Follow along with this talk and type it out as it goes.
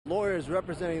Lawyers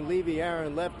representing Levi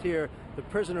Aron left here, the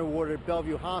prisoner ward at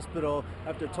Bellevue Hospital,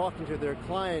 after talking to their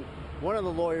client. One of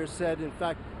the lawyers said, in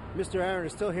fact, Mr. Aron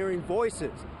is still hearing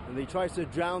voices, and he tries to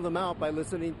drown them out by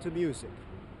listening to music.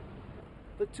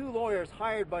 The two lawyers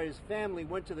hired by his family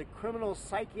went to the criminal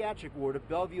psychiatric ward at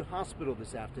Bellevue Hospital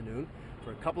this afternoon.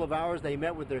 For a couple of hours, they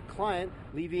met with their client,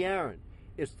 Levi Aron.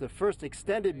 It's the first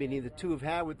extended meeting the two have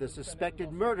had with the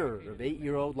suspected murderer of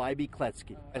 8-year-old Leiby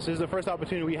Kletzky. This is the first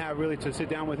opportunity we have really to sit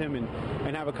down with him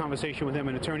and have a conversation with him,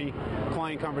 an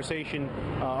attorney-client conversation.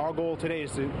 Our goal today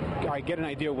is to get an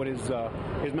idea what his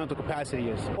mental capacity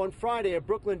is. On Friday, a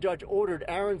Brooklyn judge ordered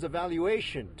Aron's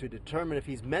evaluation to determine if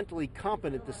he's mentally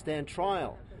competent to stand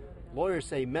trial. Lawyers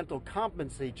say mental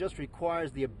competency just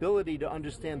requires the ability to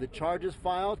understand the charges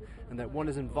filed and that one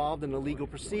is involved in a legal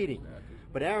proceeding.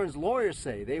 But Aron's lawyers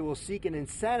say they will seek an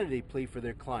insanity plea for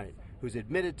their client, who's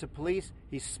admitted to police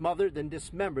he smothered and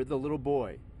dismembered the little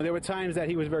boy. There were times that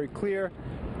he was very clear.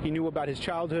 He knew about his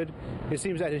childhood. It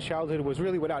seems that his childhood was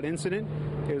really without incident.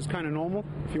 It was kind of normal,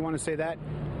 if you want to say that.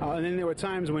 And then there were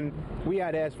times when we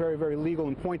had asked very, very legal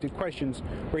and pointed questions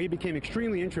where he became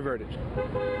extremely introverted.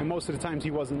 And most of the times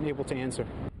he wasn't able to answer.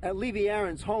 At Levi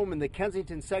Aron's home in the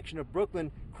Kensington section of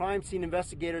Brooklyn, crime scene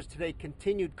investigators today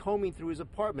continued combing through his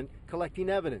apartment,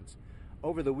 collecting evidence.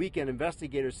 Over the weekend,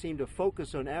 investigators seemed to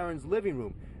focus on Aron's living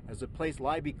room as the place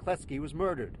Leiby Kletzky was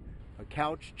murdered. A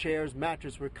couch, chairs,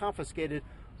 mattress were confiscated,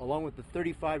 along with the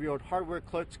 35-year-old hardware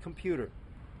clerk's computer.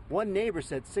 One neighbor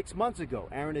said 6 months ago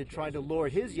Aron had tried to lure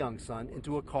his young son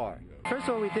into a car. First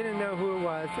of all, we didn't know who it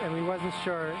was, and we wasn't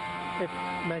sure if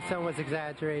my son was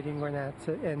exaggerating or not,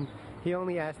 and he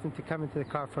only asked him to come into the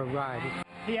car for a ride.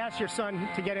 He asked your son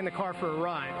to get in the car for a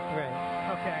ride?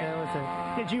 Right. Okay. That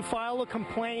was it. Did you file a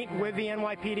complaint with the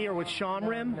NYPD or with Sean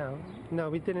Rim? No,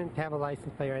 we didn't have a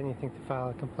license plate or anything to file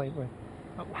a complaint with.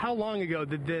 How long ago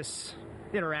did this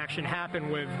interaction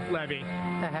happen with Levy? A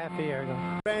half a year ago.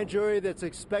 The grand jury that's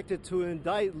expected to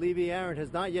indict Levi Aron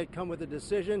has not yet come with a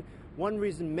decision. One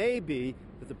reason may be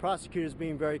that the prosecutor is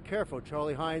being very careful.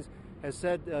 Charlie Hines has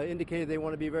said, indicated they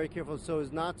want to be very careful so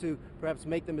as not to perhaps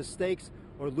make the mistakes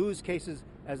or lose cases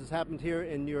as has happened here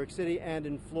in New York City and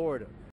in Florida.